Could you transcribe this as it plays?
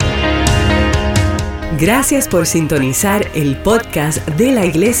Gracias por sintonizar el podcast de la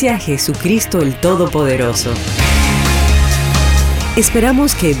Iglesia Jesucristo el Todopoderoso.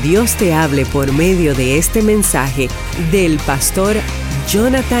 Esperamos que Dios te hable por medio de este mensaje del pastor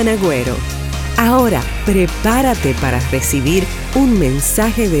Jonathan Agüero. Ahora, prepárate para recibir un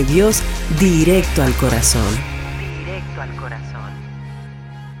mensaje de Dios directo al corazón. Directo al corazón.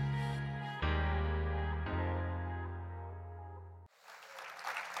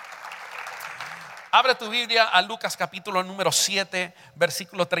 Abre tu Biblia a Lucas capítulo número 7,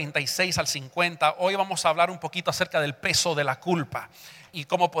 versículo 36 al 50. Hoy vamos a hablar un poquito acerca del peso de la culpa y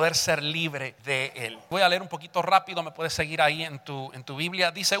cómo poder ser libre de él. Voy a leer un poquito rápido, me puedes seguir ahí en tu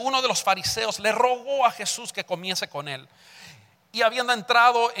Biblia. Dice: uno de los fariseos le rogó a Jesús que comiese con él. Y habiendo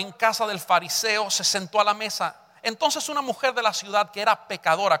entrado en casa del fariseo, se sentó a la mesa. Entonces una mujer de la ciudad que era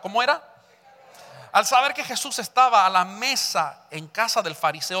pecadora, ¿cómo era? Al saber que Jesús estaba a la mesa en casa del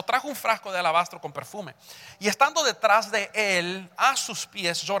fariseo, trajo un frasco de alabastro con perfume. Y estando detrás de él, a sus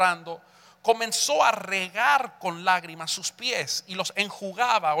pies, llorando, comenzó a regar con lágrimas sus pies y los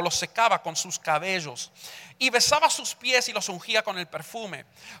enjugaba o los secaba con sus cabellos. Y besaba sus pies y los ungía con el perfume.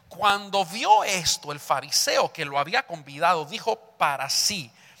 Cuando vio esto, el fariseo que lo había convidado dijo para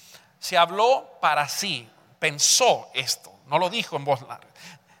sí. Se habló para sí, pensó esto, no lo dijo en voz larga.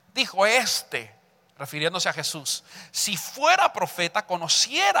 Dijo refiriéndose a Jesús: si fuera profeta,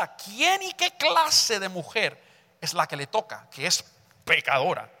 conociera quién y qué clase de mujer es la que le toca, que es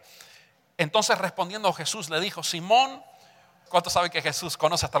pecadora. Entonces respondiendo Jesús le dijo: Simón, ¿cuántos saben que Jesús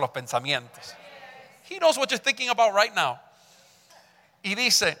conoce hasta los pensamientos? He knows what you're thinking about right now. Y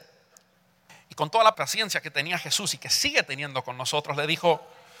dice, y con toda la paciencia que tenía Jesús y que sigue teniendo con nosotros, le dijo: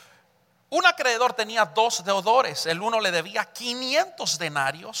 un acreedor tenía 2 deudores, el uno le debía 500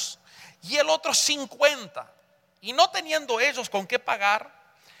 denarios y el otro 50, y no teniendo ellos con qué pagar,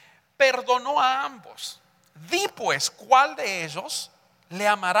 perdonó a ambos. Di pues, ¿cuál de ellos le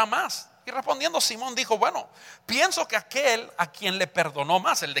amará más? Y respondiendo Simón dijo: bueno, pienso que aquel a quien le perdonó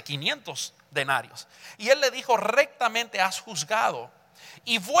más, el de 500 denarios. Y él le dijo: rectamente has juzgado.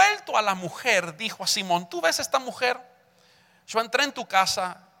 Y vuelto a la mujer, dijo a Simón: ¿tú ves esta mujer? Yo entré en tu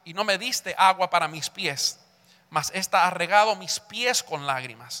casa y no me diste agua para mis pies, mas esta ha regado mis pies con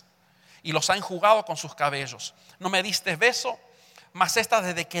lágrimas y los ha enjugado con sus cabellos. No me diste beso, mas esta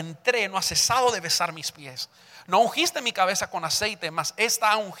desde que entré no ha cesado de besar mis pies. No ungiste mi cabeza con aceite, mas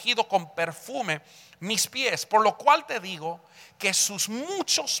esta ha ungido con perfume mis pies. Por lo cual te digo que sus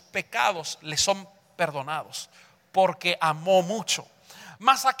muchos pecados le son perdonados, porque amó mucho.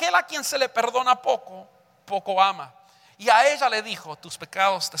 Mas aquel a quien se le perdona poco, poco ama. Y a ella le dijo: tus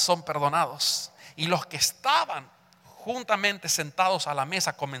pecados te son perdonados. Y los que estaban juntamente sentados a la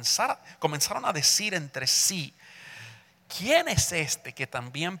mesa comenzaron a decir entre sí: ¿quién es este que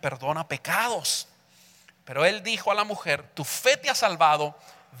también perdona pecados? Pero él dijo a la mujer: tu fe te ha salvado,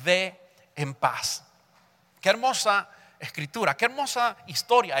 ve en paz. Qué hermosa escritura, qué hermosa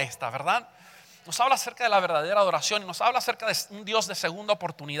historia esta, ¿verdad? Nos habla acerca de la verdadera adoración y nos habla acerca de un Dios de segunda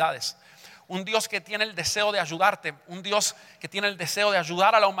oportunidades. Un Dios que tiene el deseo de ayudarte, un Dios que tiene el deseo de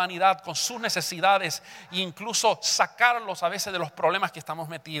ayudar a la humanidad con sus necesidades e incluso sacarlos a veces de los problemas que estamos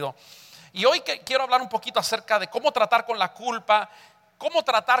metidos. Y hoy quiero hablar un poquito acerca de cómo tratar con la culpa, cómo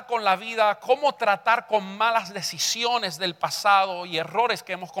tratar con la vida, cómo tratar con malas decisiones del pasado y errores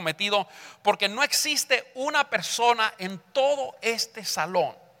que hemos cometido, porque no existe una persona en todo este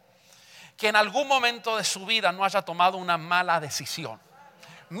salón que en algún momento de su vida no haya tomado una mala decisión.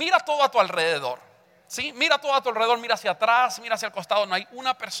 Mira todo a tu alrededor, ¿sí? Mira todo a tu alrededor, mira hacia atrás, mira hacia el costado. No hay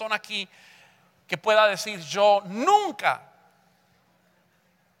una persona aquí que pueda decir: yo nunca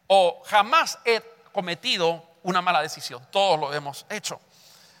o jamás he cometido una mala decisión. Todos lo hemos hecho.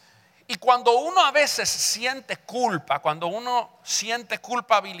 Y cuando uno a veces siente culpa, cuando uno siente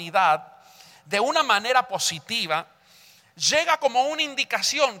culpabilidad de una manera positiva, llega como una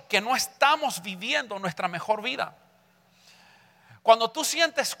indicación que no estamos viviendo nuestra mejor vida. Cuando tú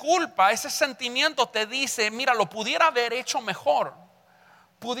sientes culpa, ese sentimiento te dice: mira, lo pudiera haber hecho mejor,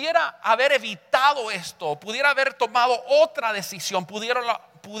 pudiera haber evitado esto, pudiera haber tomado otra decisión,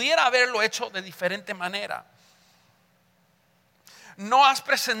 pudiera haberlo hecho de diferente manera. No has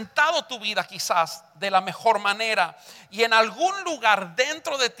presentado tu vida quizás de la mejor manera, y en algún lugar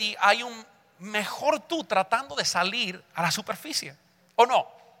dentro de ti hay un mejor tú tratando de salir a la superficie, ¿o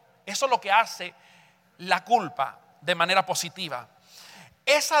no? Eso es lo que hace la culpa de manera positiva.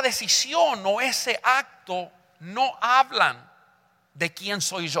 Esa decisión o ese acto no hablan de quién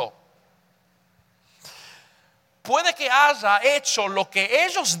soy yo. Puede que haya hecho lo que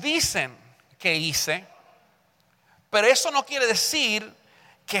ellos dicen que hice, pero eso no quiere decir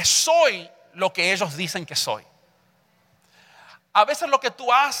que soy lo que ellos dicen que soy. A veces lo que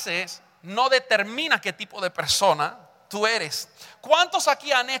tú haces no determina qué tipo de persona tú eres. ¿Cuántos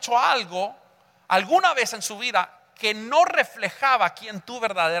aquí han hecho algo alguna vez en su vida que no reflejaba quién tú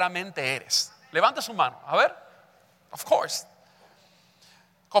verdaderamente eres? Levante su mano, a ver. Of course.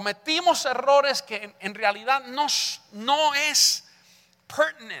 Cometimos errores que en realidad no es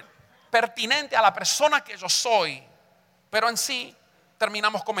pertinente a la persona que yo soy, pero en sí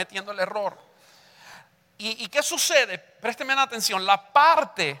terminamos cometiendo el error. ¿Y qué sucede? Présteme atención. La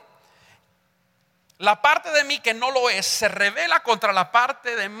parte de mí que no lo es se revela contra la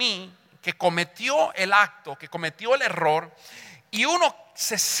parte de mí que cometió el acto, que cometió el error, y uno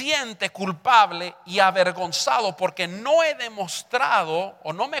se siente culpable y avergonzado porque no he demostrado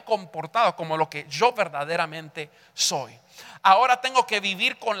o no me he comportado como lo que yo verdaderamente soy. Ahora tengo que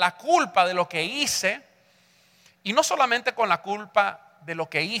vivir con la culpa de lo que hice, y no solamente con la culpa de lo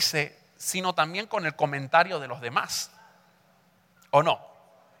que hice, sino también con el comentario de los demás. ¿O no?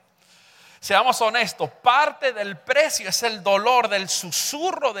 Seamos honestos, parte del precio es el dolor del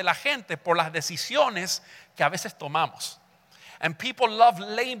susurro de la gente por las decisiones que a veces tomamos. And people love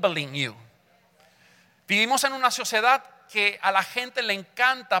labeling you. Vivimos en una sociedad que a la gente le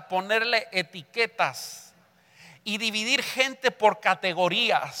encanta ponerle etiquetas y dividir gente por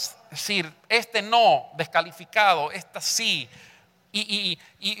categorías. Es decir, este no, descalificado, esta sí.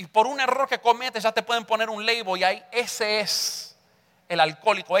 Y por un error que cometes ya te pueden poner un label y ahí ese es el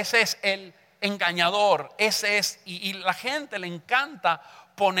alcohólico, ese es el engañador, ese es, y la gente le encanta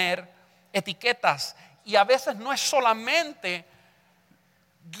poner etiquetas. Y a veces no es solamente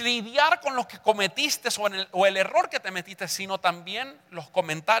lidiar con lo que cometiste o el error que te metiste, sino también los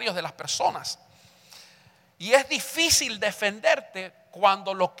comentarios de las personas. Y es difícil defenderte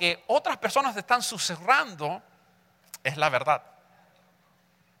cuando lo que otras personas te están susurrando es la verdad.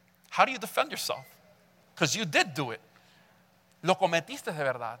 How do you defend yourself? Because you did do it. Lo cometiste de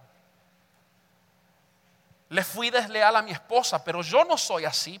verdad. Le fui desleal a mi esposa, pero yo no soy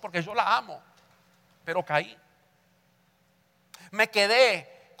así porque yo la amo. Pero caí. Me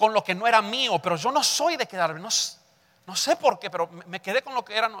quedé con lo que no era mío, pero yo no soy de quedarme. No sé por qué, pero me quedé con lo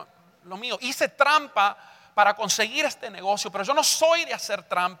que era lo mío. Hice trampa para conseguir este negocio, pero yo no soy de hacer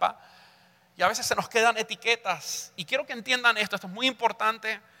trampa. Y a veces se nos quedan etiquetas. Y quiero que entiendan esto es muy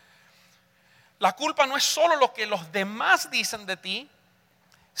importante. La culpa no es solo lo que los demás dicen de ti,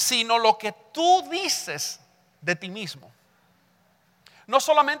 sino lo que tú dices de ti mismo. No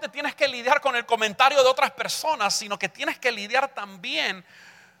solamente tienes que lidiar con el comentario de otras personas, sino que tienes que lidiar también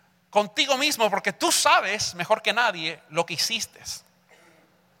contigo mismo, porque tú sabes mejor que nadie lo que hiciste.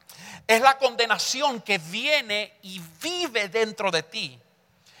 Es la condenación que viene y vive dentro de ti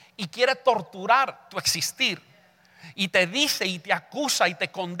y quiere torturar tu existir. Y te dice y te acusa y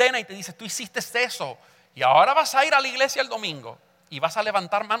te condena y te dice, tú hiciste eso y ahora vas a ir a la iglesia el domingo y vas a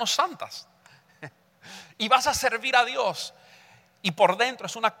levantar manos santas y vas a servir a Dios. Y por dentro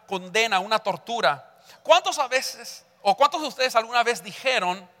es una condena, una tortura. ¿Cuántos de ustedes alguna vez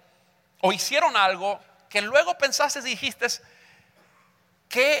dijeron o hicieron algo que luego pensaste y dijiste,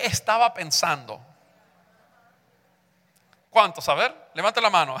 ¿qué estaba pensando? ¿Cuántos? A ver, levante la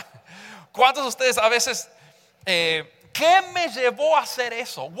mano. ¿Cuántos de ustedes a veces... ¿qué me llevó a hacer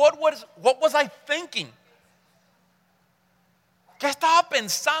eso? What was I thinking? ¿Qué estaba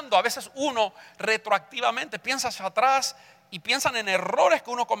pensando? A veces uno retroactivamente piensa hacia atrás y piensan en errores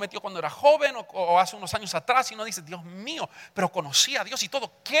que uno cometió cuando era joven o hace unos años atrás y uno dice, Dios mío, pero conocí a Dios y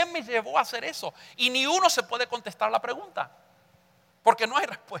todo. ¿Qué me llevó a hacer eso? Y ni uno se puede contestar la pregunta porque no hay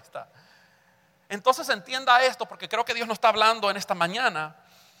respuesta. Entonces entienda esto, porque creo que Dios nos está hablando en esta mañana,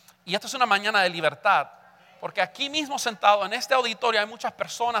 y esto es una mañana de libertad. Porque aquí mismo sentado en este auditorio hay muchas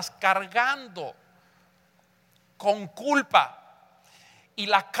personas cargando con culpa. Y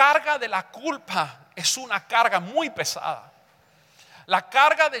la carga de la culpa es una carga muy pesada. La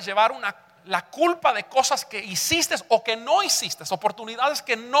carga de llevar la culpa de cosas que hiciste o que no hiciste, oportunidades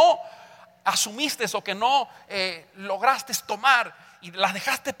que no asumiste o que no lograste tomar y las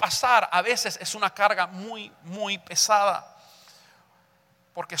dejaste pasar, a veces es una carga muy, muy pesada.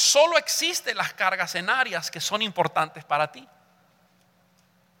 Porque solo existen las cargas en áreas que son importantes para ti.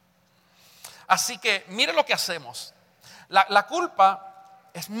 Así que mire lo que hacemos. La culpa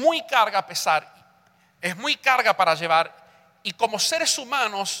es muy carga a pesar, es muy carga para llevar. Y como seres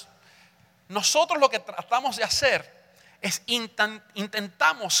humanos, nosotros lo que tratamos de hacer es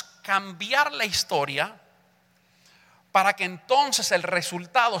intentamos cambiar la historia para que entonces el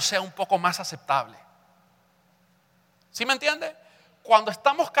resultado sea un poco más aceptable. ¿Sí me entiende? Cuando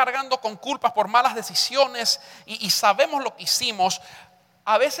estamos cargando con culpas por malas decisiones y sabemos lo que hicimos,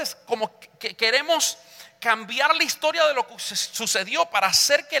 a veces como que queremos cambiar la historia de lo que sucedió para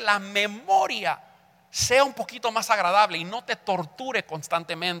hacer que la memoria sea un poquito más agradable y no te torture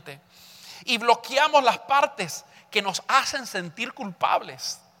constantemente. Y bloqueamos las partes que nos hacen sentir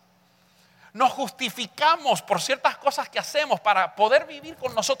culpables. Nos justificamos por ciertas cosas que hacemos para poder vivir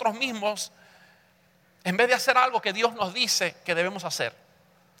con nosotros mismos en vez de hacer algo que Dios nos dice que debemos hacer.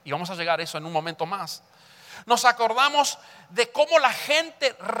 Y vamos a llegar a eso en un momento más. Nos acordamos de cómo la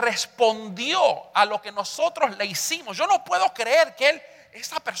gente respondió a lo que nosotros le hicimos. Yo no puedo creer que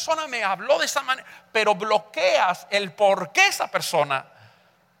esa persona me habló de esa manera, pero bloqueas el por qué esa persona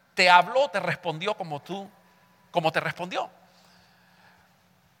te habló, te respondió como te respondió.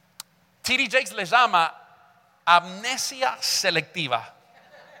 T.D. Jakes le llama amnesia selectiva.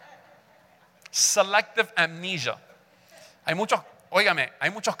 Selective amnesia. Hay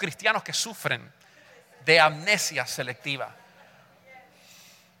muchos cristianos que sufren de amnesia selectiva.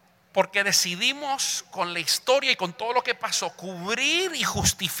 Porque decidimos con la historia y con todo lo que pasó cubrir y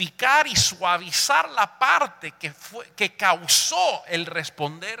justificar y suavizar la parte que causó el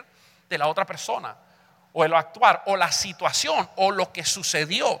responder de la otra persona, o el actuar, o la situación, o lo que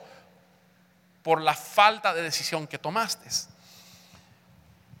sucedió por la falta de decisión que tomaste.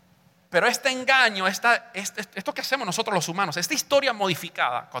 Pero este engaño, esto que hacemos nosotros los humanos, esta historia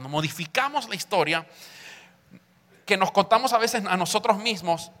modificada, cuando modificamos la historia que nos contamos a veces a nosotros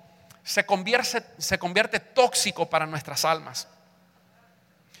mismos, se convierte tóxico para nuestras almas.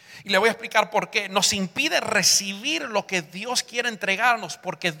 Y le voy a explicar por qué. Nos impide recibir lo que Dios quiere entregarnos,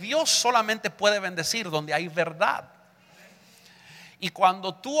 porque Dios solamente puede bendecir donde hay verdad. Y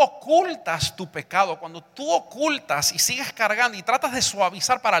cuando tú ocultas tu pecado, cuando tú ocultas y sigues cargando y tratas de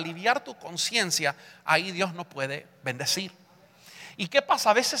suavizar para aliviar tu conciencia, ahí Dios no puede bendecir. ¿Y qué pasa?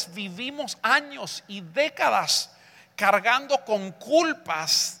 A veces vivimos años y décadas cargando con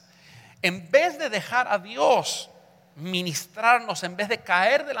culpas en vez de dejar a Dios ministrarnos, en vez de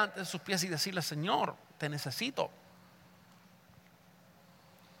caer delante de sus pies y decirle: Señor, te necesito.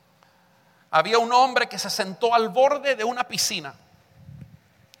 Había un hombre que se sentó al borde de una piscina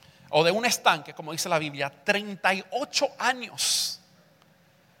o de un estanque, como dice la Biblia, 38 años.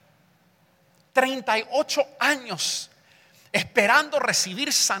 38 años esperando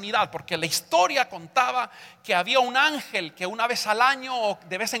recibir sanidad, porque la historia contaba que había un ángel que una vez al año o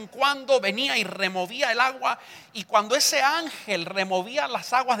de vez en cuando venía y removía el agua, y cuando ese ángel removía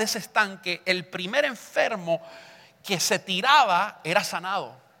las aguas de ese estanque, el primer enfermo que se tiraba era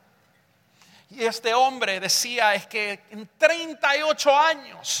sanado. Y este hombre decía: es que en 38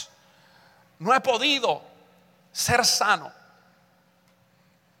 años no he podido ser sano.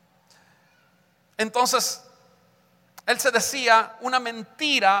 Entonces él se decía una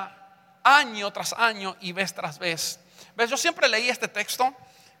mentira año tras año y vez tras vez. Yo siempre leí este texto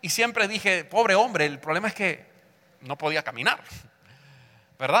y siempre dije: pobre hombre, el problema es que no podía caminar,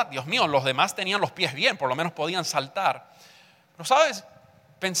 ¿verdad? Dios mío, los demás tenían los pies bien, por lo menos podían saltar. Pero sabes,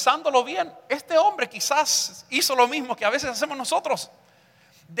 pensándolo bien, este hombre quizás hizo lo mismo que a veces hacemos nosotros,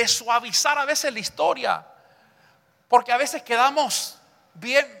 de suavizar a veces la historia, porque a veces quedamos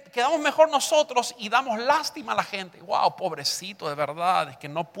mejor nosotros y damos lástima a la gente. Wow, pobrecito, de verdad, es que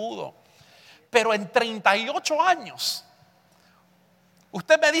no pudo. Pero en 38 años,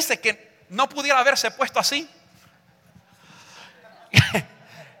 usted me dice que no pudiera haberse puesto así.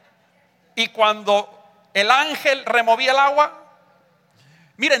 Y cuando el ángel removía el agua,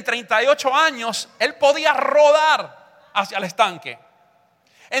 mira, en 38 años él podía rodar hacia el estanque.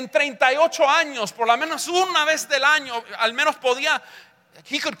 En 38 años, por lo menos una vez del año, al menos podía,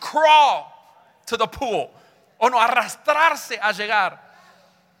 he could crawl to the pool, o no, arrastrarse a llegar.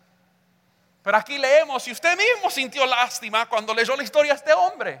 Pero aquí leemos, y usted mismo sintió lástima cuando leyó la historia de este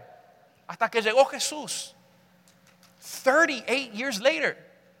hombre, hasta que llegó Jesús. 38 years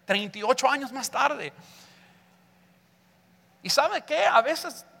later, 38 años más tarde. ¿Y sabe qué? A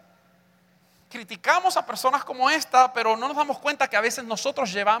veces criticamos a personas como esta, pero no nos damos cuenta que a veces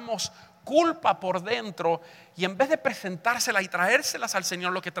nosotros llevamos culpa por dentro, y en vez de presentárselas y traérselas al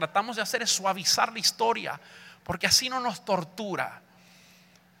Señor, lo que tratamos de hacer es suavizar la historia, porque así no nos tortura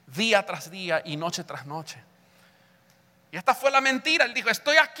día tras día y noche tras noche. Y esta fue la mentira. Él dijo: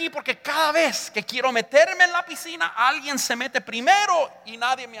 estoy aquí porque cada vez que quiero meterme en la piscina, alguien se mete primero y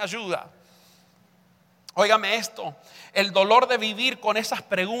nadie me ayuda. Óigame esto: el dolor de vivir con esas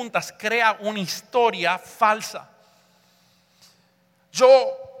preguntas crea una historia falsa. Yo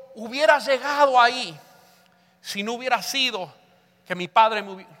hubiera llegado ahí si no hubiera sido que mi padre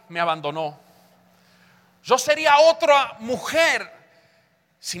me abandonó. Yo sería otra mujer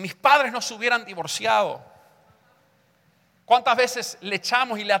si mis padres no se hubieran divorciado. ¿Cuántas veces le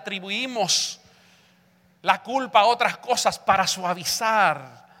echamos y le atribuimos la culpa a otras cosas para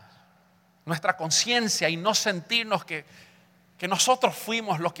suavizar nuestra conciencia y no sentirnos que nosotros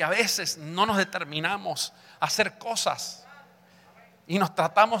fuimos los que a veces no nos determinamos a hacer cosas y nos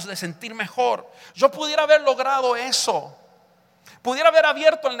tratamos de sentir mejor? Yo pudiera haber logrado eso, pudiera haber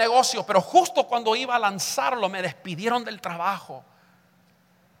abierto el negocio, pero justo cuando iba a lanzarlo me despidieron del trabajo.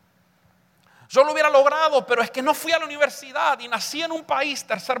 Yo lo hubiera logrado, pero es que no fui a la universidad y nací en un país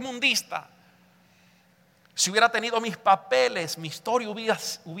tercermundista. Si hubiera tenido mis papeles, mi historia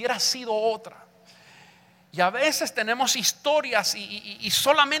hubiera sido otra. Y a veces tenemos historias y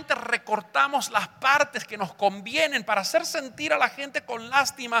solamente recortamos las partes que nos convienen para hacer sentir a la gente con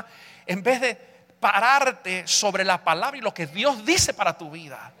lástima, en vez de pararte sobre la palabra y lo que Dios dice para tu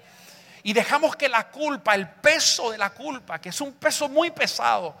vida. Y dejamos que la culpa, el peso de la culpa, que es un peso muy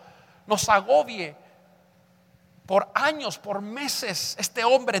pesado, nos agobie por años, por meses. Este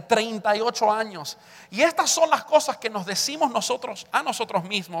hombre, 38 años. Y estas son las cosas que nos decimos nosotros a nosotros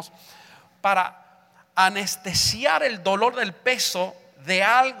mismos para anestesiar el dolor del peso de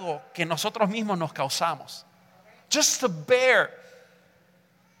algo que nosotros mismos nos causamos. Just to bear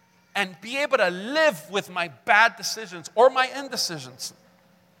and be able to live with my bad decisions or my indecisions.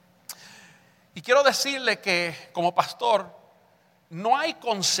 Y quiero decirle que como pastor, no hay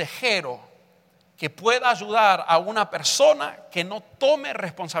consejero que pueda ayudar a una persona que no tome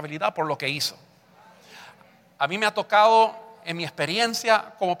responsabilidad por lo que hizo. A mí me ha tocado, en mi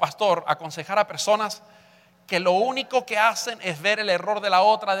experiencia como pastor, aconsejar a personas que lo único que hacen es ver el error de la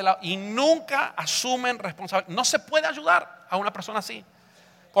otra y nunca asumen responsabilidad. No se puede ayudar a una persona así.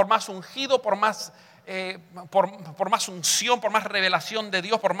 Por más ungido, por más unción, por más revelación de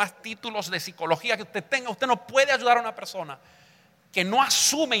Dios, por más títulos de psicología que usted tenga, usted no puede ayudar a una persona que no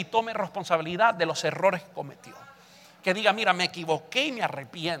asume y tome responsabilidad de los errores que cometió. Que diga, mira, me equivoqué y me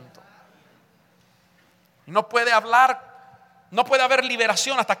arrepiento. No puede haber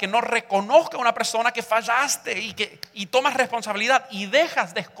liberación hasta que no reconozca a una persona que fallaste y tomas responsabilidad y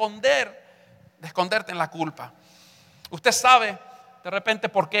dejas de esconderte en la culpa. Usted sabe de repente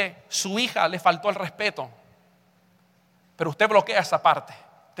por qué su hija le faltó el respeto, pero usted bloquea esa parte.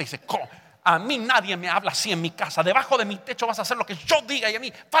 Usted dice, ¿cómo? A mí nadie me habla así en mi casa. Debajo de mi techo vas a hacer lo que yo diga y a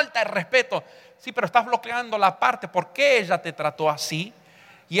mí falta el respeto. Sí, pero estás bloqueando la parte. ¿Por qué ella te trató así?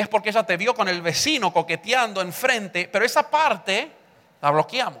 Y es porque ella te vio con el vecino coqueteando enfrente. Pero esa parte la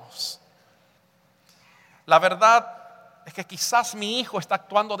bloqueamos. La verdad es que quizás mi hijo está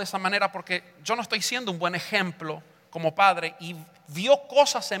actuando de esa manera porque yo no estoy siendo un buen ejemplo como padre y vio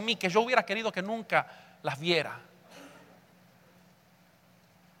cosas en mí que yo hubiera querido que nunca las viera.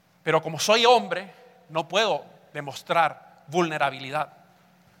 Pero como soy hombre, no puedo demostrar vulnerabilidad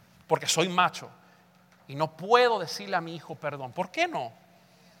porque soy macho y no puedo decirle a mi hijo perdón. ¿Por qué no?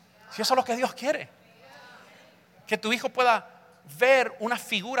 Si eso es lo que Dios quiere. Que tu hijo pueda ver una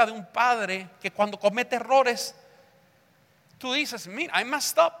figura de un padre que cuando comete errores, tú dices, mira, I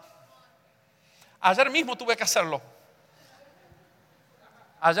messed up. Ayer mismo tuve que hacerlo.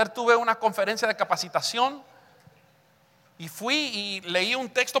 Ayer tuve una conferencia de capacitación y fui y leí un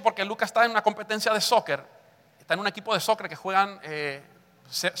texto porque Lucas está en una competencia de soccer. Está en un equipo de soccer que juegan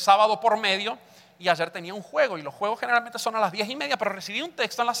sábado por medio. Y ayer tenía un juego y los juegos generalmente son a las 10:30, pero recibí un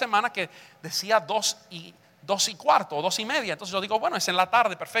texto en la semana que decía 2:15 o 2:30. Entonces yo digo, bueno, es en la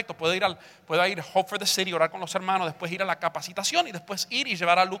tarde, perfecto, puedo ir Hope for the City, orar con los hermanos, después ir a la capacitación y después ir y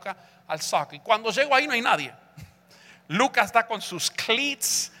llevar a Luca al soccer. Y cuando llego ahí no hay nadie. Lucas está con sus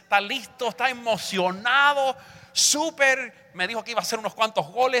cleats, está listo, está emocionado, me dijo que iba a hacer unos cuantos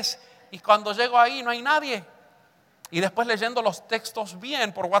goles y cuando llego ahí no hay nadie. Y después leyendo los textos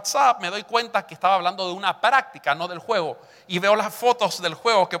bien por WhatsApp me doy cuenta que estaba hablando de una práctica, no del juego. Y veo las fotos del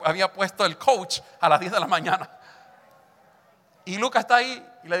juego que había puesto el coach a las 10 de la mañana. Y Lucas está ahí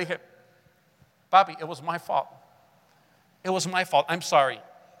y le dije, papi, it was my fault. It was my fault, I'm sorry.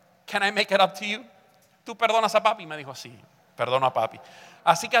 Can I make it up to you? ¿Tú perdonas a papi? Me dijo, sí, perdono a papi.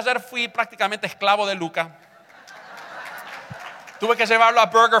 Así que ayer fui prácticamente esclavo de Lucas. Tuve que llevarlo a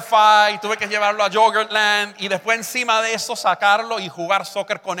BurgerFi, tuve que llevarlo a Yogurtland y después encima de eso sacarlo y jugar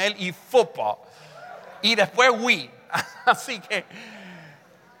soccer con él y fútbol. Y después Wii. Así que...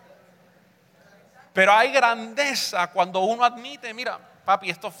 Pero hay grandeza cuando uno admite, mira, papi,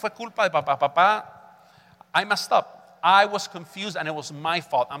 esto fue culpa de papá. Papá, I messed up. I was confused and it was my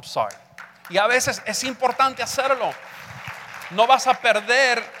fault. I'm sorry. Y a veces es importante hacerlo. No vas a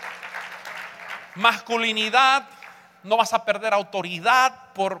perder masculinidad. No vas a perder autoridad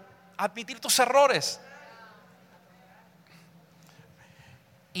por admitir tus errores.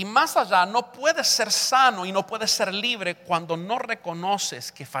 Y más allá, no puedes ser sano y no puedes ser libre cuando no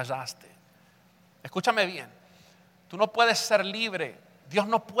reconoces que fallaste. Escúchame bien, tú no puedes ser libre. Dios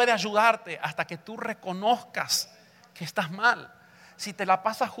no puede ayudarte hasta que tú reconozcas que estás mal. Si te la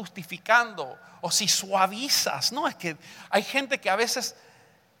pasas justificando o si suavizas. No, es que hay gente que a veces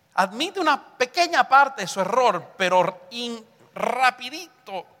admite una pequeña parte de su error, pero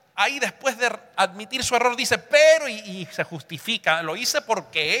rapidito, ahí después de admitir su error dice pero y se justifica. Lo hice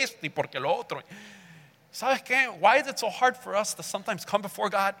porque esto y porque lo otro. ¿Sabes qué? Why is it so hard for us to sometimes come before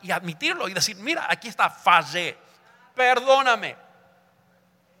God y admitirlo y decir, mira, aquí está, fallé, perdóname?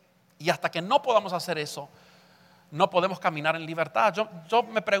 Y hasta que no podamos hacer eso, no podemos caminar en libertad. Yo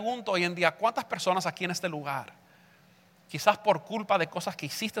me pregunto hoy en día, ¿cuántas personas aquí en este lugar, quizás por culpa de cosas que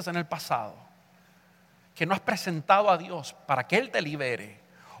hiciste en el pasado, que no has presentado a Dios para que Él te libere,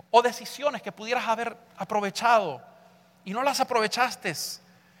 o decisiones que pudieras haber aprovechado y no las aprovechaste,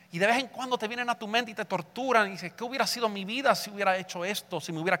 y de vez en cuando te vienen a tu mente y te torturan y dices, ¿qué hubiera sido mi vida si hubiera hecho esto?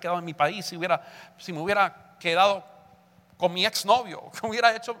 Si me hubiera quedado en mi país, si me hubiera quedado con mi exnovio, ¿qué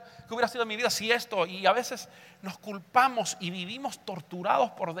hubiera sido mi vida si esto? Y a veces nos culpamos y vivimos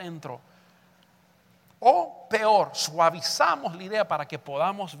torturados por dentro. O peor, suavizamos la idea para que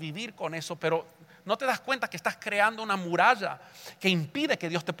podamos vivir con eso, pero no te das cuenta que estás creando una muralla que impide que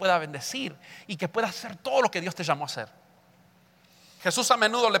Dios te pueda bendecir y que puedas hacer todo lo que Dios te llamó a hacer. Jesús a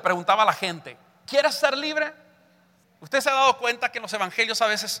menudo le preguntaba a la gente, ¿quieres ser libre? Usted se ha dado cuenta que en los evangelios a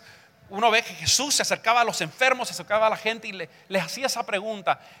veces uno ve que Jesús se acercaba a los enfermos, se acercaba a la gente y les hacía esa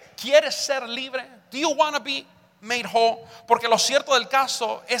pregunta, ¿quieres ser libre? Do you want to be made whole? Porque lo cierto del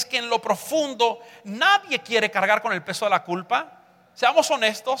caso es que en lo profundo nadie quiere cargar con el peso de la culpa. Seamos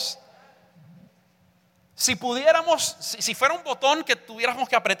honestos. Si pudiéramos, si fuera un botón que tuviéramos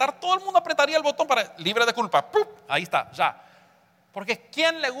que apretar, todo el mundo apretaría el botón para libre de culpa. ¡Pup! Ahí está, ya. Porque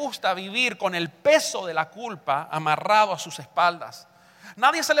 ¿quién le gusta vivir con el peso de la culpa amarrado a sus espaldas?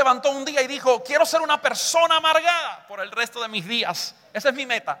 Nadie se levantó un día y dijo, quiero ser una persona amargada por el resto de mis días. Esa es mi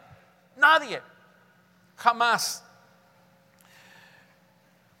meta. Nadie. Jamás.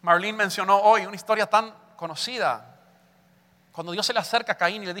 Marlene mencionó hoy una historia tan conocida. Cuando Dios se le acerca a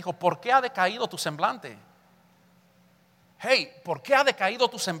Caín y le dijo, ¿por qué ha decaído tu semblante? Hey, ¿por qué ha decaído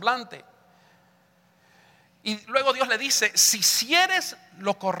tu semblante? Y luego Dios le dice, si hicieres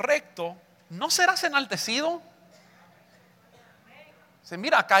lo correcto, ¿no serás enaltecido? Dice,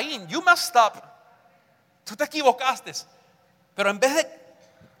 mira, Caín, you messed up. Tú te equivocaste. Pero en vez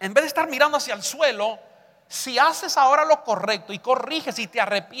de estar mirando hacia el suelo, si haces ahora lo correcto y corriges y te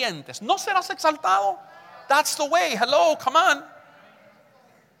arrepientes, ¿no serás exaltado? That's the way. Hello, come on.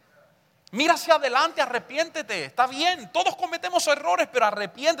 Mira hacia adelante, arrepiéntete. Está bien, todos cometemos errores, pero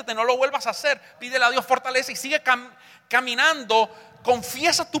arrepiéntete, no lo vuelvas a hacer. Pídele a Dios fortaleza y sigue caminando.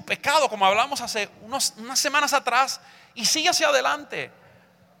 Confiesa tu pecado, como hablamos hace unas semanas atrás, y sigue hacia adelante.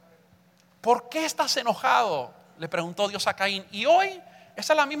 ¿Por qué estás enojado? Le preguntó Dios a Caín. Y hoy,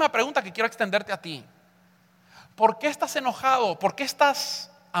 esa es la misma pregunta que quiero extenderte a ti. ¿Por qué estás enojado? ¿Por qué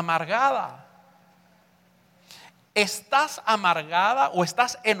estás amargada? ¿Estás amargada o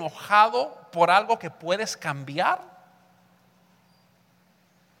estás enojado por algo que puedes cambiar?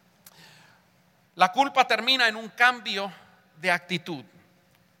 La culpa termina en un cambio de actitud.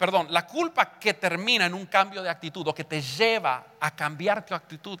 Perdón, la culpa que termina en un cambio de actitud o que te lleva a cambiar tu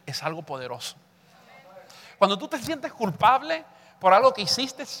actitud es algo poderoso. Cuando tú te sientes culpable por algo que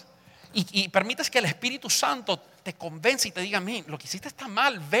hiciste y permites que el Espíritu Santo te convence y te diga, lo que hiciste está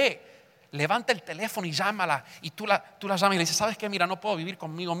mal, ve. Levanta el teléfono y llámala. Y tú la llamas y le dices, ¿sabes qué? Mira, no puedo vivir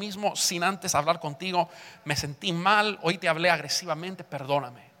conmigo mismo sin antes hablar contigo. Me sentí mal, hoy te hablé agresivamente,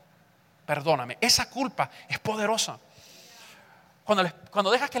 perdóname. Esa culpa es poderosa.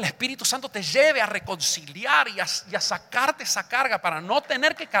 Cuando dejas que el Espíritu Santo te lleve a reconciliar y a sacarte esa carga para no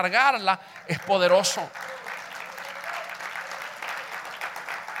tener que cargarla, es poderoso.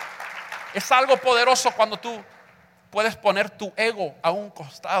 Es algo poderoso cuando tú puedes poner tu ego a un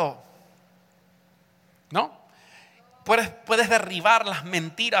costado. ¿No? Puedes derribar las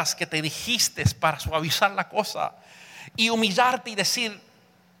mentiras que te dijiste para suavizar la cosa y humillarte y decir,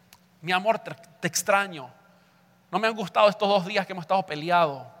 mi amor, te extraño. No me han gustado estos 2 días que hemos estado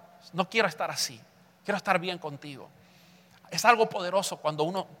peleados. No quiero estar así. Quiero estar bien contigo. Es algo poderoso cuando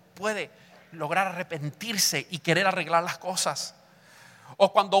uno puede lograr arrepentirse y querer arreglar las cosas.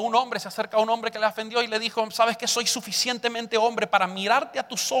 O cuando un hombre se acerca a un hombre que le ofendió y le dijo, ¿sabes que soy suficientemente hombre para mirarte a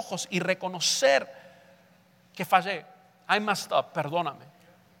tus ojos y reconocer que fallé? I messed up, perdóname.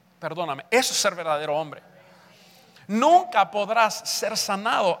 Eso es ser verdadero hombre. Nunca podrás ser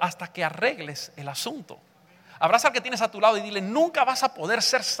sanado hasta que arregles el asunto, Abraza al que tienes a tu lado y dile: nunca vas a poder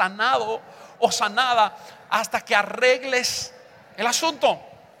ser sanado o sanada hasta que arregles el asunto.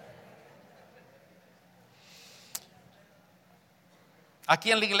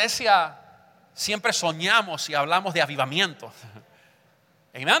 Aquí en la iglesia siempre soñamos y hablamos de avivamiento.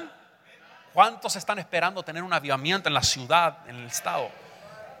 ¿Amén? ¿Cuántos están esperando tener un avivamiento en la ciudad, en el estado?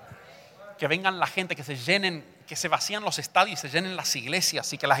 Que vengan la gente, que se llenen, que se vacían los estadios y se llenen las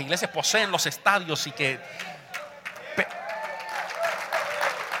iglesias, y que las iglesias poseen los estadios, y que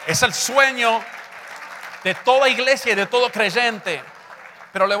es el sueño de toda iglesia y de todo creyente.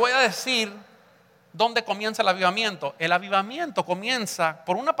 Pero le voy a decir dónde comienza el avivamiento. El avivamiento comienza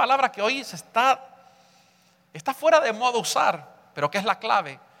por una palabra que hoy está fuera de moda usar, pero que es la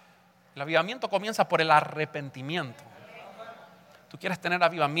clave. El avivamiento comienza por el arrepentimiento. Tú quieres tener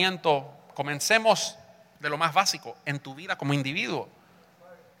avivamiento, comencemos de lo más básico en tu vida como individuo.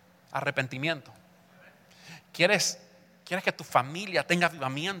 Arrepentimiento. ¿Quieres que tu familia tenga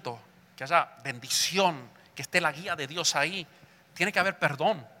avivamiento, que haya bendición, que esté la guía de Dios ahí? Tiene que haber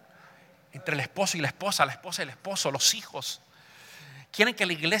perdón entre el esposo y la esposa y el esposo, los hijos. Quieren que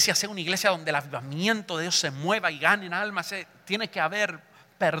la iglesia sea una iglesia donde el avivamiento de Dios se mueva y ganen almas. Tiene que haber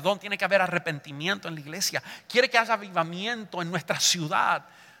perdón, tiene que haber arrepentimiento en la iglesia. Quiere que haya avivamiento en nuestra ciudad.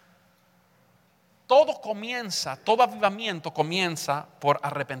 Todo avivamiento comienza por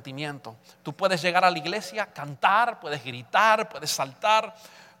arrepentimiento. Tú puedes llegar a la iglesia, cantar, puedes gritar, puedes saltar,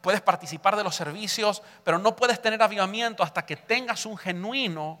 puedes participar de los servicios, pero no puedes tener avivamiento hasta que tengas un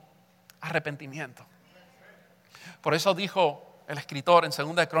genuino arrepentimiento. Por eso dijo el escritor en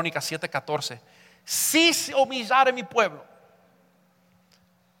 2 de Crónicas 7:14: si se humillare mi pueblo,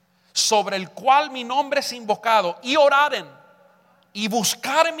 sobre el cual mi nombre es invocado, y oraren y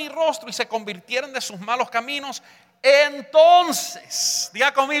buscaren mi rostro y se convirtieren de sus malos caminos, entonces,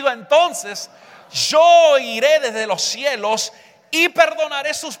 diga conmigo, entonces yo iré desde los cielos y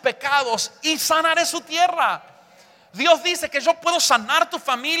perdonaré sus pecados y sanaré su tierra. Dios dice que yo puedo sanar tu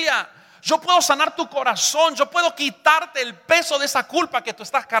familia, yo puedo sanar tu corazón, yo puedo quitarte el peso de esa culpa que tú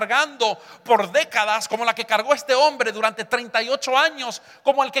estás cargando por décadas, como la que cargó este hombre durante 38 años,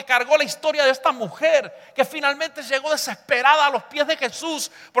 como el que cargó la historia de esta mujer que finalmente llegó desesperada a los pies de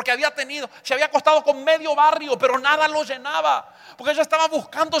Jesús porque se había acostado con medio barrio, pero nada lo llenaba, porque ella estaba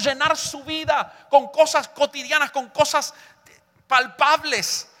buscando llenar su vida con cosas cotidianas, con cosas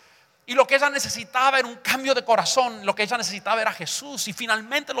palpables. Y lo que ella necesitaba era un cambio de corazón. Lo que ella necesitaba era Jesús. Y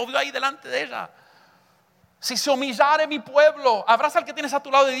finalmente lo vio ahí delante de ella. Si se humillare mi pueblo, abraza al que tienes a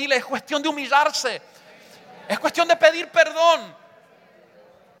tu lado y dile: es cuestión de humillarse. Es cuestión de pedir perdón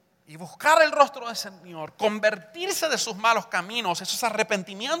y buscar el rostro del Señor, convertirse de sus malos caminos. Eso es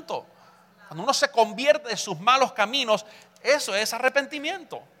arrepentimiento. Cuando uno se convierte de sus malos caminos, eso es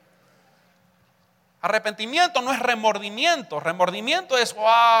arrepentimiento. Arrepentimiento no es remordimiento. Remordimiento es: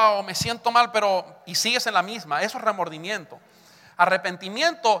 wow, me siento mal, y sigues en la misma. Eso es remordimiento.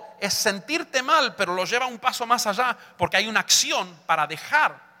 Arrepentimiento es sentirte mal, pero lo lleva un paso más allá, porque hay una acción para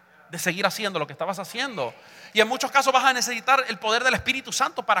dejar de seguir haciendo lo que estabas haciendo. Y en muchos casos vas a necesitar el poder del Espíritu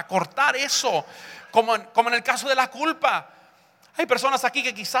Santo para cortar eso, como en el caso de la culpa. Hay personas aquí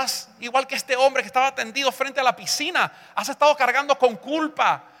que quizás, igual que este hombre que estaba tendido frente a la piscina, has estado cargando con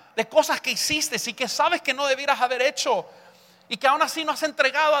culpa de cosas que hiciste y que sabes que no debieras haber hecho, y que aún así no has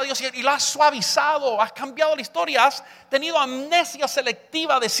entregado a Dios y lo has suavizado, has cambiado la historia, has tenido amnesia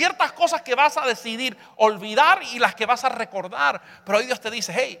selectiva de ciertas cosas que vas a decidir olvidar y las que vas a recordar. Pero hoy Dios te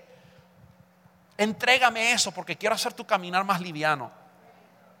dice: hey, entrégame eso porque quiero hacer tu caminar más liviano.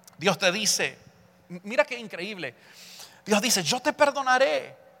 Dios te dice, mira qué increíble, Dios dice: yo te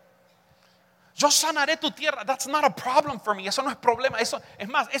perdonaré, yo sanaré tu tierra. That's not a problem for me. Eso no es problema. Eso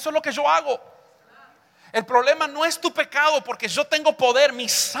es lo que yo hago. El problema no es tu pecado, porque yo tengo poder. Mi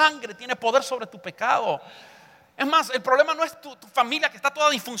sangre tiene poder sobre tu pecado. Es más, el problema no es tu familia que está toda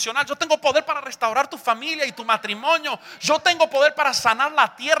disfuncional. Yo tengo poder para restaurar tu familia y tu matrimonio. Yo tengo poder para sanar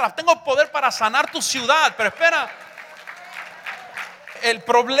la tierra. Tengo poder para sanar tu ciudad. Pero espera, el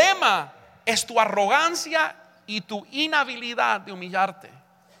problema es tu arrogancia y tu inhabilidad de humillarte.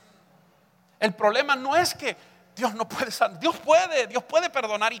 El problema no es que Dios no puede sanar. Dios puede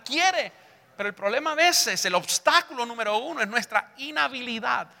perdonar y quiere. Pero el problema a veces, el obstáculo número uno, es nuestra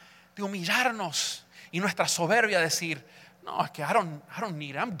inhabilidad de humillarnos y nuestra soberbia de decir: no, es que I don't need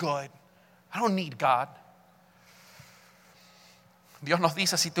it, I'm good, I don't need God. Dios nos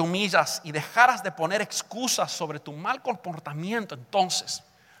dice: si te humillas y dejaras de poner excusas sobre tu mal comportamiento, entonces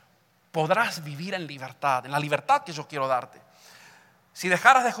podrás vivir en libertad, en la libertad que yo quiero darte. Si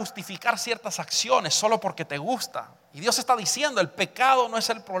dejaras de justificar ciertas acciones solo porque te gusta. Y Dios está diciendo: el pecado no es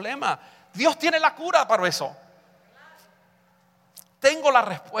el problema. Dios tiene la cura para eso. tengo la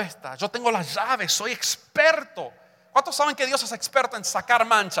respuesta, yo tengo las llaves, soy experto. ¿Cuántos saben que Dios es experto en sacar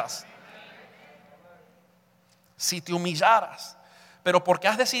manchas? Si te humillaras, pero porque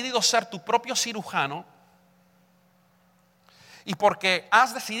has decidido ser tu propio cirujano y porque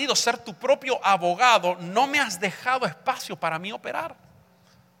has decidido ser tu propio abogado, no me has dejado espacio para mí operar.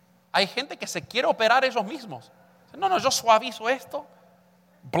 Hay gente que se quiere operar ellos mismos. No, yo suavizo esto,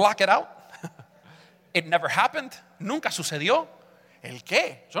 block it out. It never happened, nunca sucedió. ¿El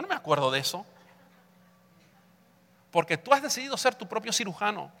qué? Yo no me acuerdo de eso. Porque tú has decidido ser tu propio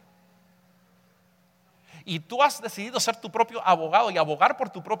cirujano. Y tú has decidido ser tu propio abogado y abogar por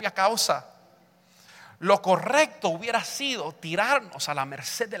tu propia causa. Lo correcto hubiera sido tirarnos a la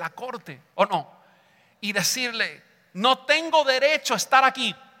merced de la corte, ¿o no? Y decirle, no tengo derecho a estar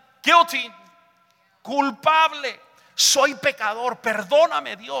aquí. Guilty, culpable, soy pecador,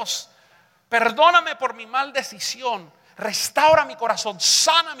 perdóname Dios. Perdóname por mi mal decisión. Restaura mi corazón,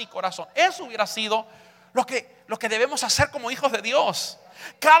 sana mi corazón. Eso hubiera sido lo que debemos hacer como hijos de Dios.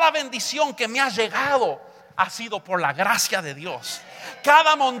 Cada bendición que me ha llegado ha sido por la gracia de Dios.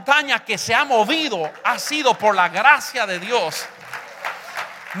 Cada montaña que se ha movido ha sido por la gracia de Dios.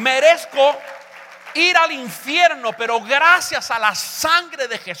 Merezco ir al infierno, pero gracias a la sangre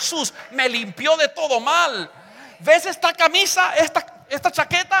de Jesús me limpió de todo mal. ¿Ves esta camisa, esta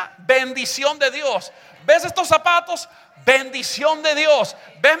chaqueta? Bendición de Dios. ¿Ves estos zapatos? Bendición de Dios.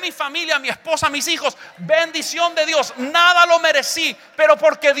 ¿Ves mi familia, mi esposa, mis hijos? Bendición de Dios. Nada lo merecí, pero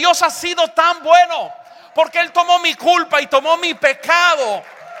porque Dios ha sido tan bueno, porque Él tomó mi culpa y tomó mi pecado.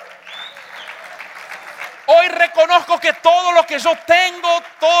 Hoy reconozco que todo lo que yo tengo,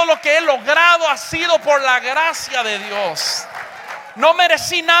 todo lo que he logrado ha sido por la gracia de Dios. No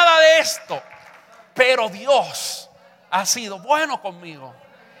merecí nada de esto, pero Dios ha sido bueno conmigo.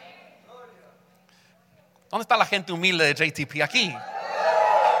 ¿Dónde está la gente humilde de JTP? Aquí.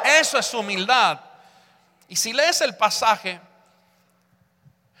 Eso es humildad. Y si lees el pasaje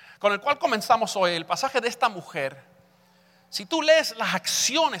con el cual comenzamos hoy, el pasaje de esta mujer, si tú lees las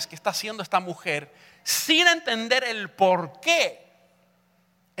acciones que está haciendo esta mujer sin entender el por qué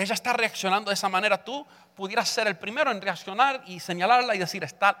ella está reaccionando de esa manera, tú pudieras ser el primero en reaccionar y señalarla y decir,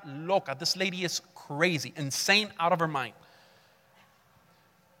 está loca, this lady is crazy, insane, out of her mind.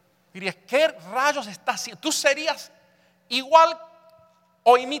 Dirías, ¿qué rayos está haciendo? Tú serías igual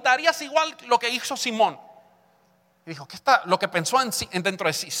o imitarías igual lo que hizo Simón. Y dijo, ¿qué está? Lo que pensó dentro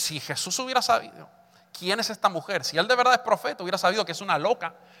de sí. Si Jesús hubiera sabido quién es esta mujer, si él de verdad es profeta, hubiera sabido que es una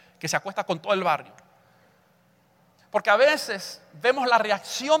loca que se acuesta con todo el barrio. Porque a veces vemos la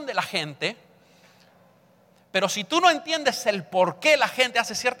reacción de la gente, pero si tú no entiendes el por qué la gente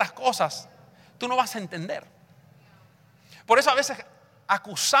hace ciertas cosas, tú no vas a entender. Por eso a veces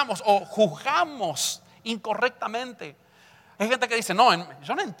acusamos o juzgamos incorrectamente. Hay gente que dice, no,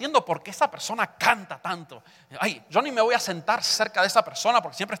 yo no entiendo por qué esa persona canta tanto. Ay, yo ni me voy a sentar cerca de esa persona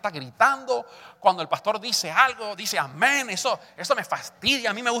porque siempre está gritando. Cuando el pastor dice algo, dice amén. Eso me fastidia.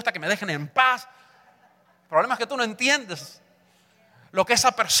 A mí me gusta que me dejen en paz. El problema es que tú no entiendes lo que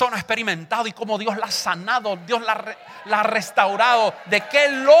esa persona ha experimentado y cómo Dios la ha sanado, Dios la ha restaurado, de qué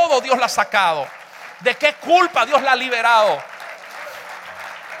lodo Dios la ha sacado, de qué culpa Dios la ha liberado.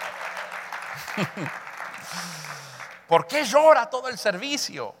 ¿Por qué llora todo el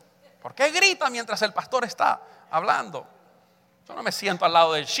servicio? ¿Por qué grita mientras el pastor está hablando? Yo no me siento al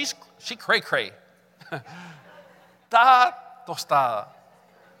lado de she cray cray. Está tostada.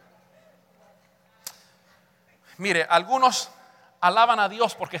 Mire, algunos alaban a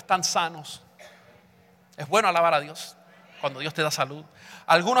Dios porque están sanos. Es bueno alabar a Dios cuando Dios te da salud.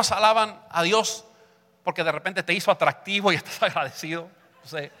 Algunos alaban a Dios porque de repente te hizo atractivo y estás agradecido. No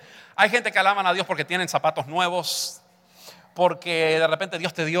sé. Hay gente que alaban a Dios porque tienen zapatos nuevos, porque de repente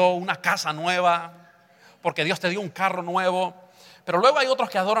Dios te dio una casa nueva, porque Dios te dio un carro nuevo. Pero luego hay otros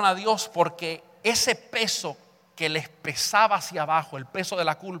que adoran a Dios porque ese peso que les pesaba hacia abajo, el peso de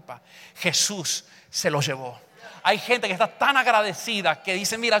la culpa, Jesús se lo llevó. Hay gente que está tan agradecida que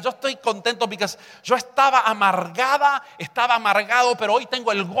dice, mira, yo estoy contento porque yo estaba amargado, pero hoy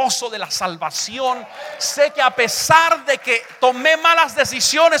tengo el gozo de la salvación. Sé que a pesar de que tomé malas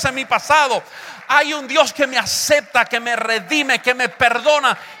decisiones en mi pasado, hay un Dios que me acepta, que me redime, que me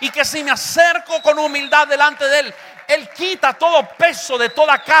perdona, y que si me acerco con humildad delante de Él, Él quita todo peso de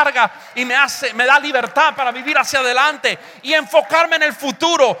toda carga y me da libertad para vivir hacia adelante y enfocarme en el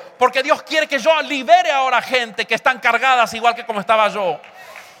futuro, porque Dios quiere que yo libere ahora a gente que están cargadas igual que como estaba yo.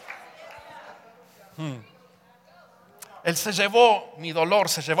 Él se llevó mi dolor,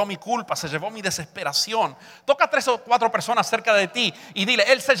 se llevó mi culpa, se llevó mi desesperación. Toca a 3 o 4 personas cerca de ti y dile,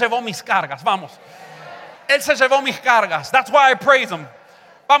 Él se llevó mis cargas. Vamos. Él se llevó mis cargas. That's why I praise him.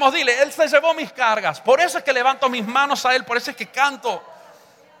 Vamos, dile, Él se llevó mis cargas. Por eso es que levanto mis manos a Él. Por eso es que canto.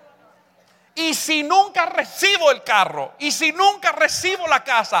 Y si nunca recibo el carro, y si nunca recibo la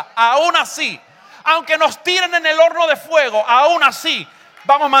casa, aún así, aunque nos tiren en el horno de fuego, aún así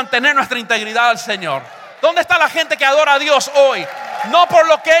vamos a mantener nuestra integridad al Señor. ¿Dónde está la gente que adora a Dios hoy? No por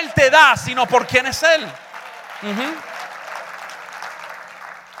lo que Él te da, sino por quién es Él.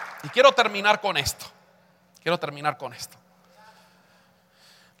 Y quiero terminar con esto.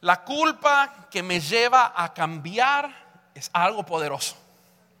 La culpa que me lleva a cambiar es algo poderoso.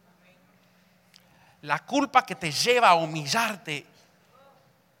 La culpa que te lleva a humillarte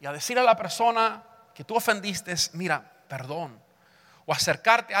y a decirle a la persona que tú ofendiste, mira, perdón. O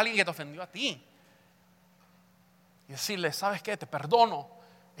acercarte a alguien que te ofendió a ti y decirle, ¿sabes qué? Te perdono.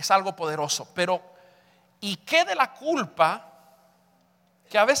 Es algo poderoso. Pero, ¿y qué de la culpa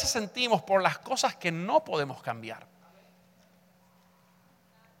que a veces sentimos por las cosas que no podemos cambiar?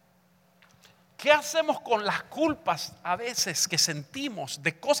 ¿Qué hacemos con las culpas a veces que sentimos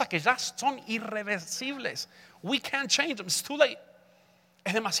de cosas que ya son irreversibles? We can't change them. It's too late.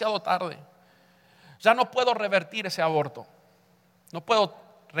 Es demasiado tarde. Ya no puedo revertir ese aborto. No puedo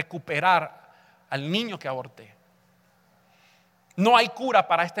recuperar al niño que aborté. No hay cura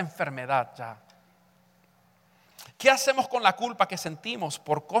para esta enfermedad ya. ¿Qué hacemos con la culpa que sentimos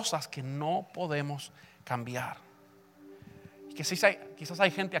por cosas que no podemos cambiar? Y que quizás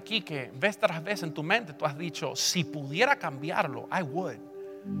hay gente aquí que vez tras vez en tu mente tú has dicho, si pudiera cambiarlo, I would.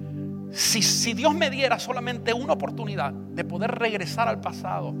 Si Dios me diera solamente una oportunidad de poder regresar al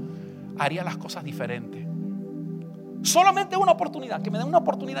pasado, haría las cosas diferentes. Solamente una oportunidad, que me dé una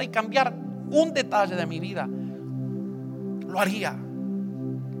oportunidad y cambiar un detalle de mi vida, lo haría.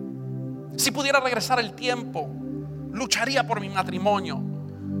 Si pudiera regresar el tiempo, lucharía por mi matrimonio,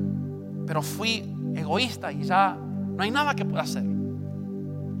 pero fui egoísta y ya no hay nada que pueda hacer.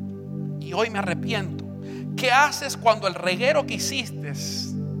 Y hoy me arrepiento. ¿Qué haces cuando el reguero que hiciste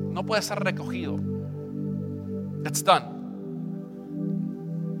no puede ser recogido? It's done.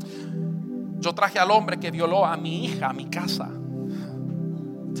 Yo traje al hombre que violó a mi hija a mi casa.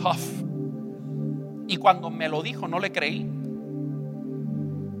 Tough. Y cuando me lo dijo no le creí.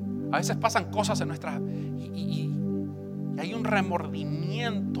 A veces pasan cosas en nuestra y hay un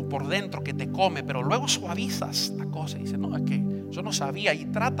remordimiento por dentro que te come, pero luego suavizas la cosa y dices, no, es que yo no sabía. Y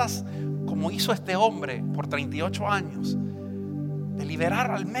tratas, como hizo este hombre por 38 años, de liberar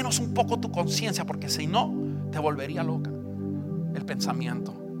al menos un poco tu conciencia, porque si no, te volvería loca el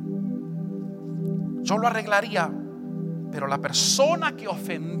pensamiento. Yo lo arreglaría, pero la persona que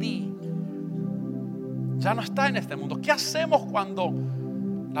ofendí ya no está en este mundo. ¿Qué hacemos cuando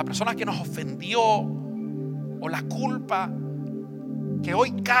la persona que nos ofendió o la culpa que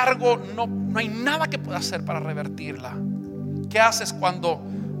hoy cargo no hay nada que pueda hacer para revertirla? ¿Qué haces cuando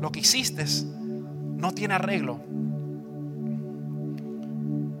lo que hiciste no tiene arreglo?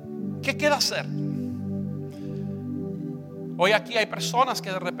 ¿Qué queda hacer? Hoy aquí hay personas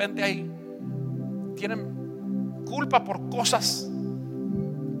que de repente tienen culpa por cosas,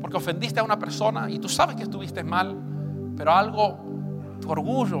 porque ofendiste a una persona y tú sabes que estuviste mal, pero tu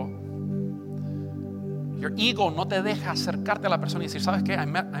orgullo, your ego no te deja acercarte a la persona y decir, ¿sabes qué? I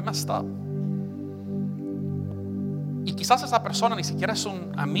messed up. Y quizás esa persona ni siquiera es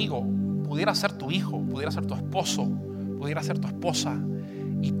un amigo, pudiera ser tu hijo, pudiera ser tu esposo, pudiera ser tu esposa,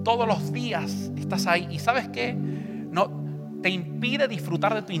 y todos los días estás ahí y ¿sabes qué? No te impide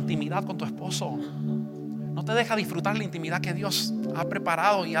disfrutar de tu intimidad con tu esposo, no te deja disfrutar la intimidad que Dios ha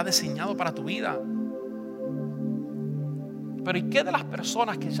preparado y ha diseñado para tu vida. Pero ¿y qué de las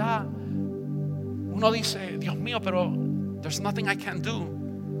personas que ya uno dice, Dios mío, pero there's nothing I can do?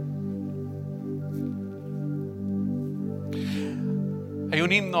 Hay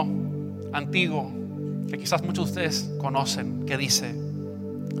un himno antiguo que quizás muchos de ustedes conocen que dice,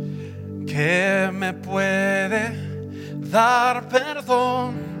 ¿qué me puede dar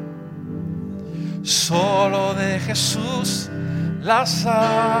perdón? Solo de Jesús la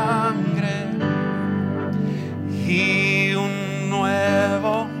sangre y un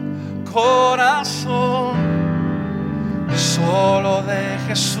nuevo corazón. Solo de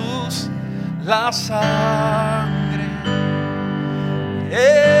Jesús la sangre.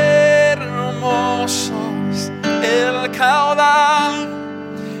 Hermoso es el caudal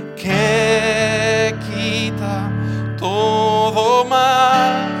que quita todo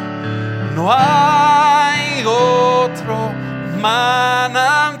mal. No hay otro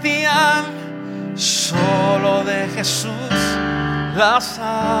manantial, solo de Jesús la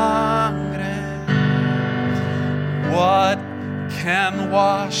sangre. What can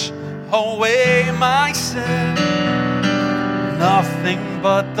wash away my sin. Nothing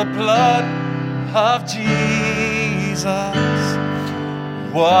but the blood of Jesus.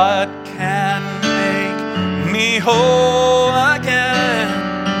 What can make me whole again?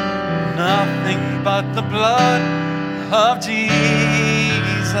 Nothing but the blood of Jesus.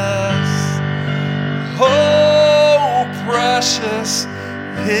 Oh, precious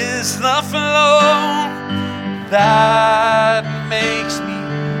is the flow that makes me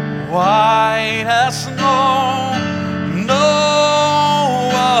white as snow. No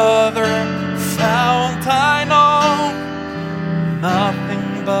other fount I know.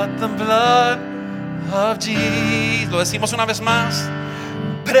 Nothing but the blood of Jesus. Lo decimos una vez más.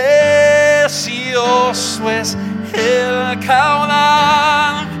 Precioso es el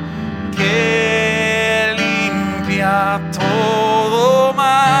caudal que limpia todo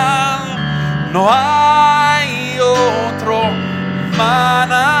mal. No hay otro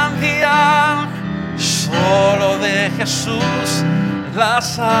manantial, solo de Jesús la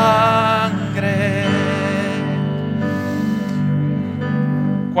sangre.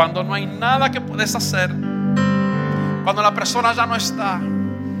 Cuando no hay nada que puedes hacer, cuando la persona ya no está,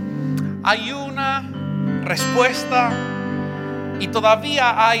 hay una respuesta y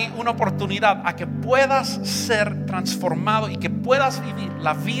todavía hay una oportunidad a que puedas ser transformado y que puedas vivir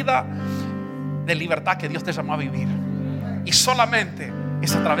la vida de libertad que Dios te llamó a vivir. Y solamente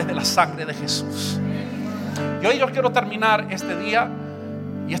es a través de la sangre de Jesús. Y hoy yo quiero terminar este día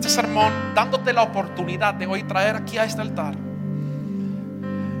y este sermón dándote la oportunidad de hoy traer aquí a este altar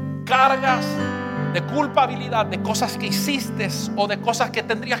cargas de culpabilidad, de cosas que hiciste o de cosas que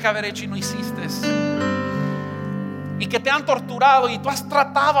tendrías que haber hecho y no hiciste, y que te han torturado y tú has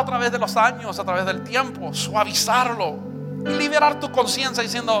tratado a través de los años, a través del tiempo, suavizarlo y liberar tu conciencia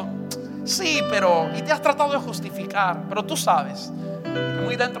diciendo sí, pero, y te has tratado de justificar, pero tú sabes que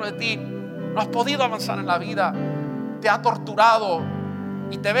muy dentro de ti no has podido avanzar en la vida, te ha torturado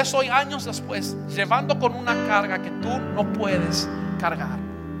y te ves hoy años después llevando con una carga que tú no puedes cargar.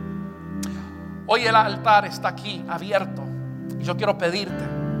 Hoy el altar está aquí abierto y yo quiero pedirte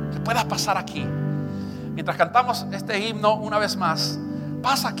que puedas pasar aquí mientras cantamos este himno una vez más.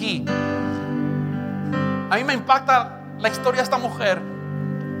 Pasa aquí. A mí me impacta la historia de esta mujer,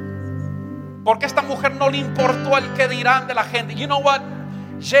 porque a esta mujer no le importó el que dirán de la gente. You know what?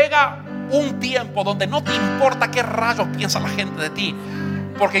 Llega un tiempo donde no te importa qué rayos piensa la gente de ti,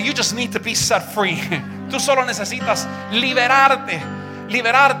 porque you just need to be set free. Tú solo necesitas liberarte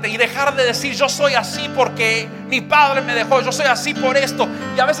y dejar de decir yo soy así porque mi padre me dejó, yo soy así por esto,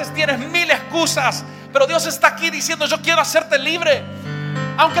 y a veces tienes mil excusas, pero Dios está aquí diciendo yo quiero hacerte libre.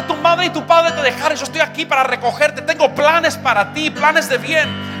 Aunque tu madre y tu padre te dejaron, yo estoy aquí para recogerte. Tengo planes para ti, planes de bien.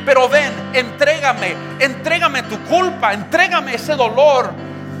 Pero ven, entrégame tu culpa, entrégame ese dolor,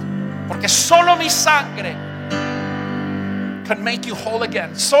 porque solo mi sangre can make you whole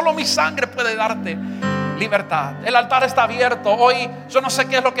again. Solo mi sangre puede darte libertad. El altar está abierto. Hoy yo no sé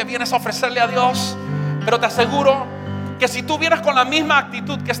qué es lo que vienes a ofrecerle a Dios, pero te aseguro que si tú vienes con la misma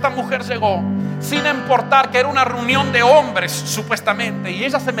actitud que esta mujer llegó, sin importar que era una reunión de hombres supuestamente, y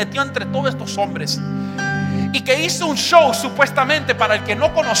ella se metió entre todos estos hombres y que hizo un show supuestamente para el que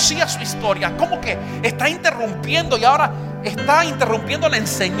no conocía su historia, como que está interrumpiendo, y ahora está interrumpiendo la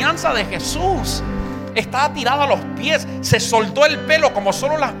enseñanza de Jesús. Estaba tirada a los pies, se soltó el pelo como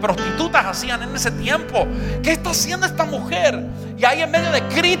solo las prostitutas hacían en ese tiempo. ¿Qué está haciendo esta mujer? Y ahí en medio de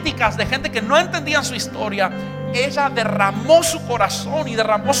críticas de gente que no entendían su historia, ella derramó su corazón y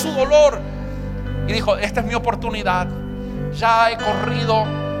derramó su dolor y dijo: esta es mi oportunidad. Ya he corrido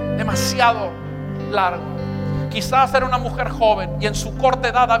demasiado largo. Quizás era una mujer joven y en su corta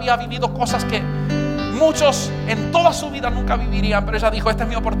edad había vivido cosas que muchos en toda su vida nunca vivirían, pero ella dijo: esta es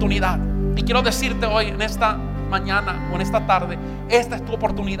mi oportunidad. Y quiero decirte hoy, en esta mañana o en esta tarde, esta es tu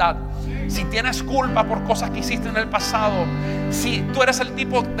oportunidad. Si tienes culpa por cosas que hiciste en el pasado, si tú eres el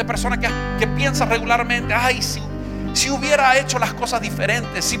tipo de persona que piensa regularmente: ay, si hubiera hecho las cosas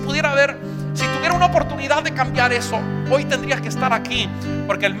diferentes, si tuviera una oportunidad de cambiar eso, hoy tendrías que estar aquí,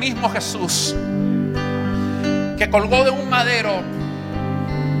 porque el mismo Jesús que colgó de un madero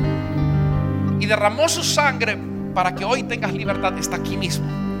y derramó su sangre para que hoy tengas libertad está aquí mismo,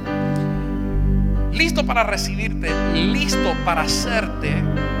 listo para recibirte, listo para hacerte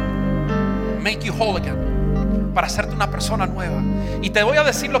make you whole again, para hacerte una persona nueva. Y te voy a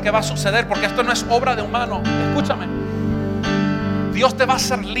decir lo que va a suceder, porque esto no es obra de humano. Escúchame, Dios te va a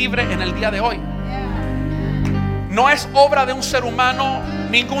hacer libre en el día de hoy. No es obra de un ser humano,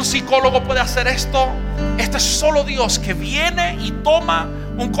 ningún psicólogo puede hacer esto. Esto es solo Dios que viene y toma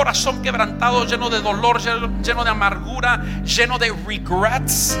un corazón quebrantado, lleno de dolor, lleno de amargura, lleno de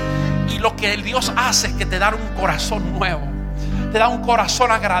regrets, Y lo que el Dios hace es que te da un corazón nuevo, te da un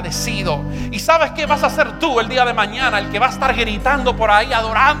corazón agradecido. Y ¿sabes qué vas a hacer tú el día de mañana? El que va a estar gritando por ahí,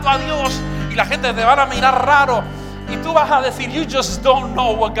 adorando a Dios, y la gente te van a mirar raro, y tú vas a decir, you just don't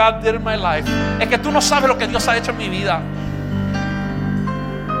know what God did in my life. Es que tú no sabes lo que Dios ha hecho en mi vida.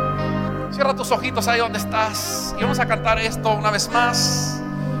 Cierra tus ojitos ahí donde estás y vamos a cantar esto una vez más.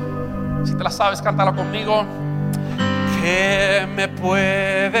 Si te la sabes, cántala conmigo. ¿Qué me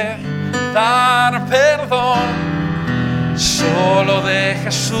puede dar perdón? Solo de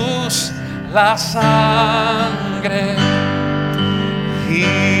Jesús la sangre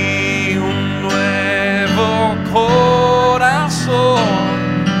y un nuevo corazón.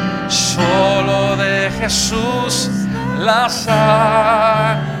 Solo de Jesús la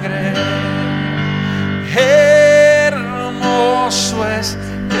sangre. Hermoso es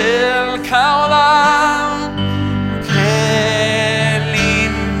el caudal que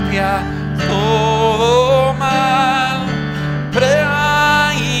limpia todo mal, pero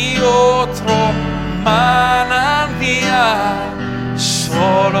hay otro manantial,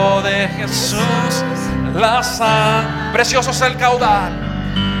 solo de Jesús la sangre. Precioso es el caudal,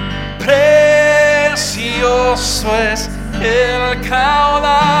 precioso es el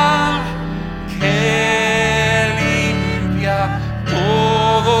caudal que limpia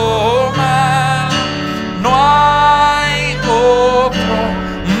todo mal. No hay otro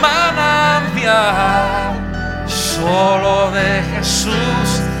manantial, solo de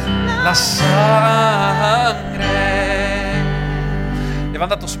Jesús la sangre.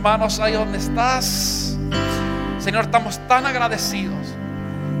 Levanta tus manos ahí donde estás. Señor, estamos tan agradecidos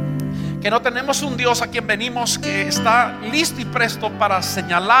que no tenemos un Dios a quien venimos que está listo y presto para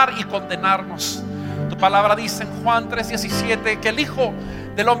señalar y condenarnos. Tu palabra dice en Juan 3:17 que el Hijo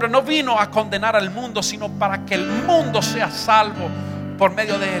del Hombre no vino a condenar al mundo, sino para que el mundo sea salvo por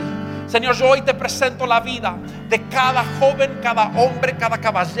medio de él. Señor, yo hoy te presento la vida de cada joven, cada hombre, cada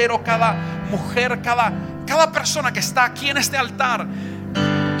caballero, cada mujer, cada persona que está aquí en este altar,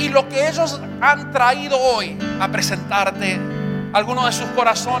 y lo que ellos han traído hoy a presentarte. Algunos de sus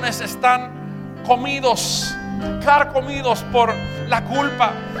corazones están carcomidos por la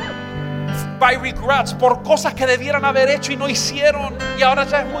culpa, by regrets, por cosas que debieran haber hecho y no hicieron, y ahora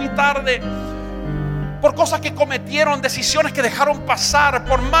ya es muy tarde, por cosas que cometieron, decisiones que dejaron pasar,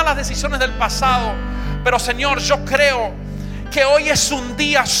 por malas decisiones del pasado. Pero Señor, yo creo que hoy es un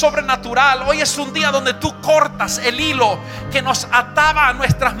día sobrenatural. Hoy es un día donde tú cortas el hilo que nos ataba a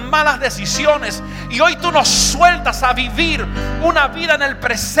nuestras malas decisiones, y hoy tú nos sueltas a vivir una vida en el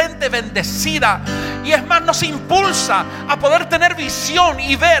presente bendecida. Y es más, nos impulsa a poder tener visión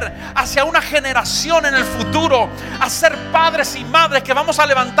y ver hacia una generación en el futuro, a ser padres y madres que vamos a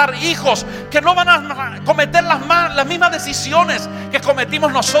levantar hijos que no van a cometer las mismas decisiones que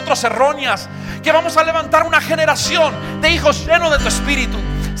cometimos nosotros, erróneas. Que vamos a levantar una generación de hijos llenos de tu espíritu.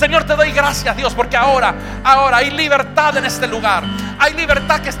 Señor, te doy gracias, Dios, porque ahora hay libertad en este lugar. Hay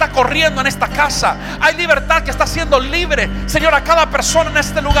libertad que está corriendo en esta casa. Hay libertad que está siendo libre, Señor, a cada persona en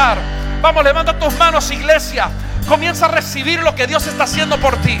este lugar. Vamos, levanta tus manos, iglesia. Comienza a recibir lo que Dios está haciendo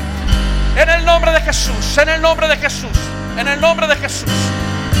por ti. En el nombre de Jesús, en el nombre de Jesús, en el nombre de Jesús.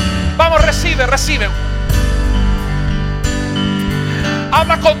 Vamos, recibe.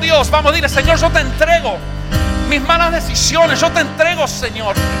 Habla con Dios. Vamos, dile: Señor, yo te entrego mis malas decisiones. Yo te entrego,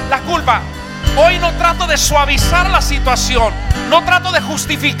 Señor, la culpa. Hoy no trato de suavizar la situación, no trato de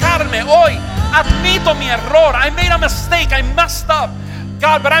justificarme. Hoy admito mi error. I made a mistake, I messed up,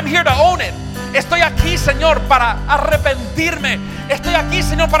 God, but I'm here to own it. Estoy aquí, Señor, para arrepentirme. Estoy aquí,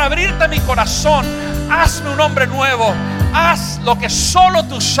 Señor, para abrirte mi corazón. Hazme un hombre nuevo. Haz lo que solo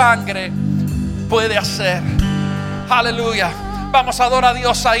tu sangre puede hacer. Aleluya. Vamos a adorar a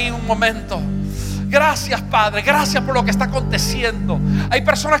Dios ahí un momento. Gracias, Padre, gracias por lo que está aconteciendo. Hay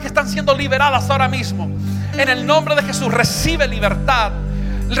personas que están siendo liberadas ahora mismo. En el nombre de Jesús, recibe libertad.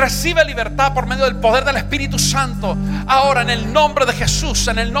 Recibe libertad por medio del poder del Espíritu Santo. Ahora, en el nombre de Jesús,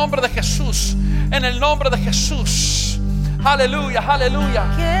 en el nombre de Jesús, en el nombre de Jesús. Aleluya, aleluya.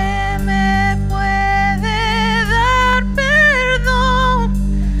 ¿Qué me puede dar perdón?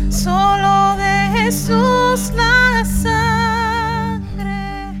 Solo de Jesús la sangre.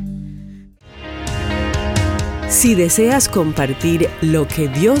 Si deseas compartir lo que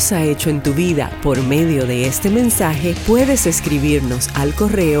Dios ha hecho en tu vida por medio de este mensaje, puedes escribirnos al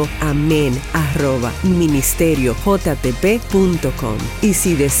correo amen@ministeriojtp.com. Y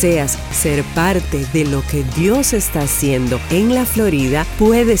si deseas ser parte de lo que Dios está haciendo en la Florida,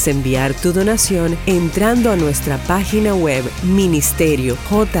 puedes enviar tu donación entrando a nuestra página web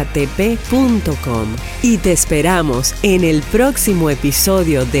ministeriojtp.com. Y te esperamos en el próximo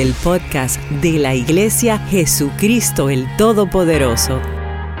episodio del podcast de la Iglesia Jesucristo el Todopoderoso.